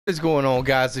What's going on,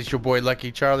 guys? It's your boy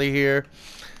Lucky Charlie here.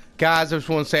 Guys, I just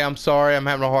want to say I'm sorry. I'm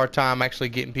having a hard time actually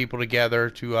getting people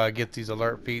together to get these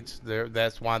alert feeds.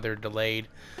 That's why they're delayed.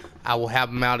 I will have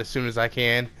them out as soon as I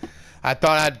can. I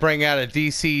thought I'd bring out a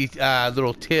DC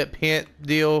little tip hint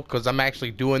deal because I'm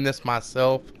actually doing this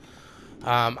myself.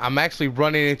 I'm actually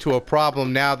running into a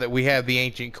problem now that we have the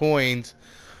ancient coins.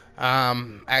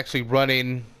 Actually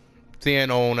running thin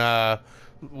on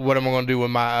what am I going to do with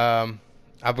my...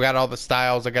 I've got all the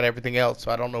styles, I got everything else,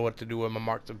 so I don't know what to do with my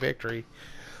marks of victory.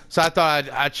 So I thought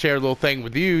I'd share a little thing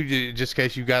with you, just in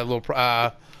case you got a little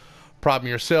problem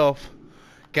yourself,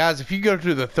 guys. If you go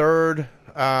to the third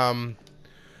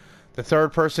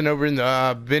person over in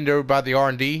the vendor by the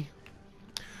R&D,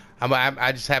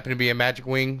 I just happen to be a Magic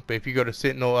Wing, but if you go to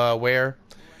Sentinel Wear,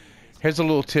 here's a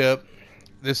little tip.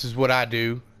 This is what I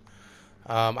do.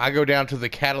 I go down to the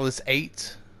Catalyst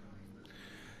 8.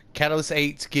 Catalyst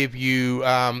 8s give you,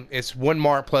 it's one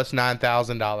mark plus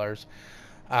 $9,000.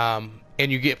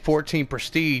 And you get 14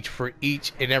 prestige for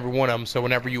each and every one of them. So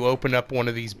whenever you open up one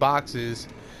of these boxes,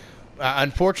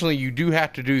 unfortunately, you do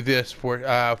have to do this for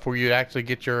you to actually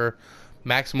get your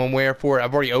maximum wear for it.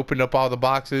 I've already opened up all the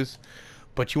boxes,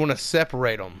 but you want to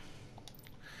separate them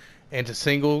into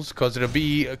singles because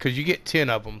you get 10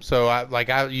 of them. So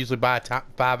I usually buy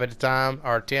 5 at a time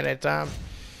or 10 at a time,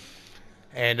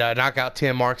 and knock out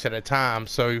 10 marks at a time.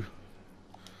 So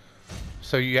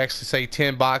you actually say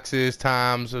 10 boxes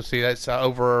times, let's see, that's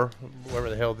over whatever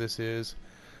the hell this is.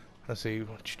 Let's see.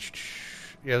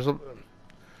 Yeah, I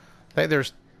think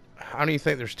there's, I don't even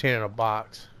think there's 10 in a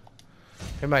box.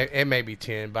 It may be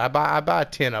 10, but I buy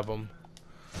 10 of them.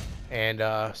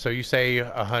 And so you say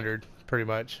 100 pretty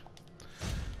much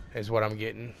is what I'm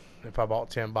getting if I bought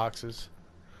 10 boxes.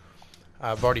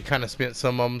 I've already kind of spent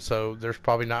some of them, so there's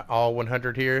probably not all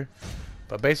 100 here.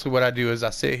 But basically what I do is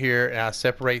I sit here and I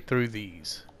separate through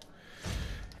these.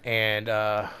 And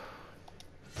let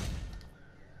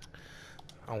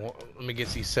me get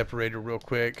these separated real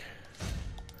quick.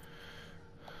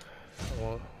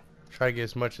 I'll try to get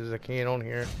as much as I can on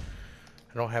here.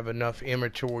 I don't have enough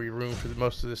inventory room for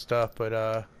most of this stuff,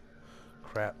 but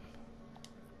crap.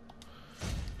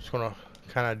 Just gonna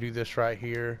kind of do this right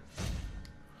here.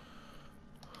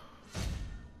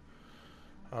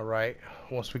 Alright,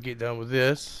 once we get done with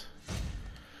this,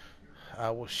 I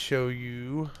will show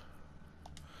you.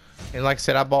 And like I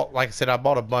said, I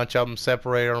bought a bunch of them,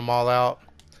 separated them all out.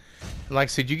 And like I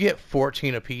said, you get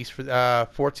 14 a piece for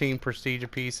 14 prestige a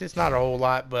piece. It's not a whole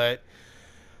lot, but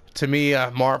to me,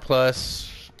 Mark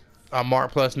plus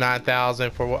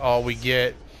 9,000 for all we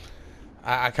get.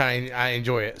 I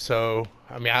enjoy it. So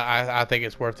I mean, I think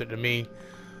it's worth it to me.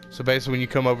 So basically, when you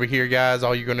come over here, guys,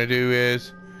 all you're gonna do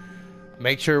is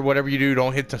make sure whatever you do,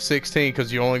 don't hit the 16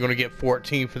 because you're only going to get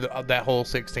 14 for that whole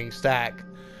 16 stack.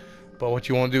 But what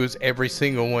you want to do is every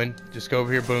single one, just go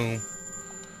over here, boom.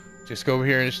 Just go over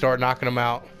here and just start knocking them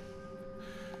out.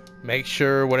 Make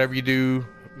sure whatever you do,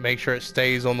 make sure it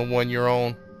stays on the one you're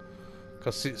on.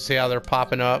 Because see how they're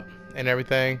popping up and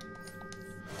everything.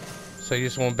 So you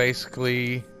just want to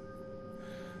basically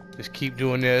just keep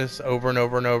doing this over and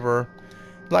over and over.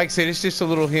 Like I said, it's just a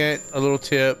little hint, a little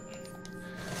tip.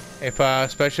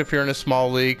 Especially if you're in a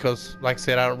small league, because like I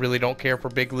said, I really don't care for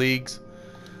big leagues.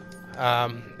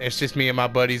 It's just me and my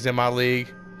buddies in my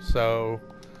league,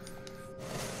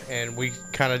 and we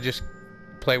kind of just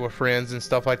play with friends and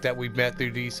stuff like that. We've met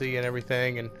through DC and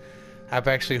everything, and I've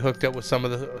actually hooked up with some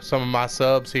of my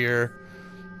subs here,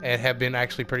 and have been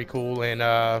actually pretty cool.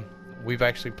 And we've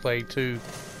actually played too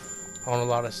on a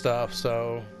lot of stuff.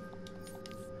 So.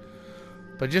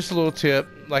 But just a little tip,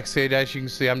 like I said, as you can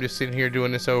see, I'm just sitting here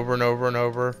doing this over and over and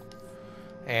over,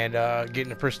 and getting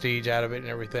the prestige out of it and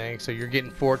everything. So you're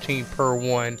getting 14 per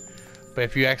one, but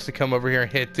if you actually come over here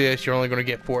and hit this, you're only going to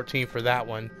get 14 for that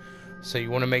one. So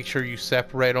you want to make sure you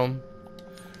separate them.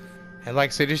 And like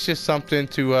I said, it's just something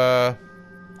to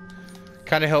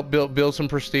kind of help build some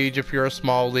prestige if you're a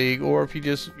small league, or if you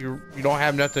don't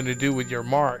have nothing to do with your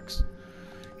marks.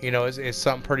 You know, it's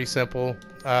something pretty simple.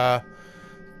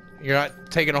 You're not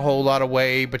taking a whole lot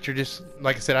away, but you're just,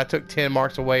 like I said, I took 10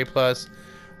 marks away plus,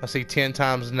 let's see, 10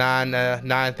 times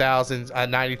 9,000,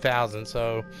 90,000.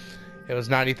 So it was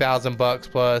 90,000 bucks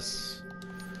plus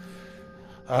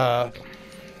 10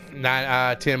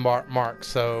 marks.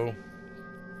 So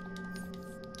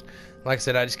like I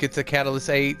said, I just get the Catalyst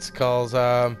 8s because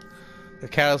the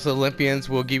Catalyst Olympians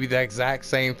will give you the exact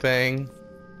same thing.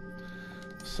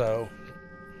 So.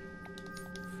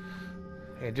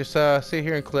 And just sit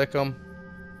here and click them.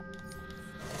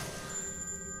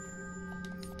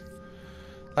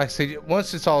 Like I said,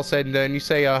 once it's all said and done, you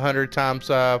say 100 times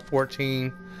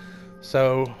 14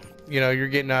 So, you know, you're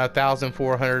getting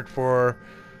 1,400 for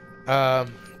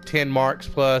 10 marks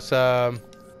plus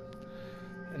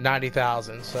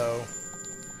 90,000. So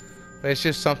it's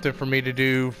just something for me to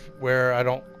do where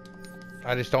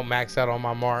I just don't max out on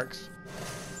my marks,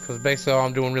 because basically all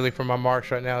I'm doing really for my marks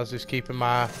right now is just keeping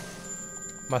my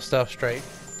stuff straight.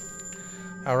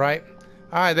 All right,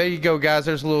 there you go, guys.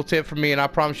 There's a little tip for me, and I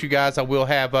promise you guys I will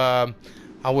have some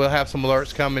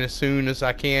alerts coming as soon as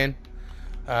I can.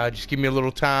 Just give me a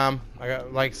little time.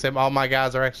 Like I said, all my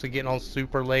guys are actually getting on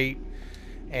super late,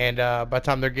 and by the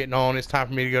time they're getting on, it's time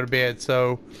for me to go to bed.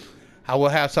 So I will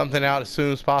have something out as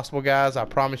soon as possible, guys. I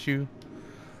promise you.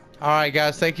 All right,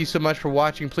 guys. Thank you so much for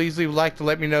watching. Please leave a like to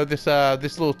let me know this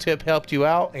little tip helped you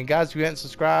out. And guys, if you haven't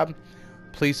subscribed,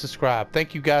 please subscribe.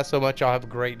 Thank you guys so much. Y'all have a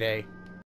great day.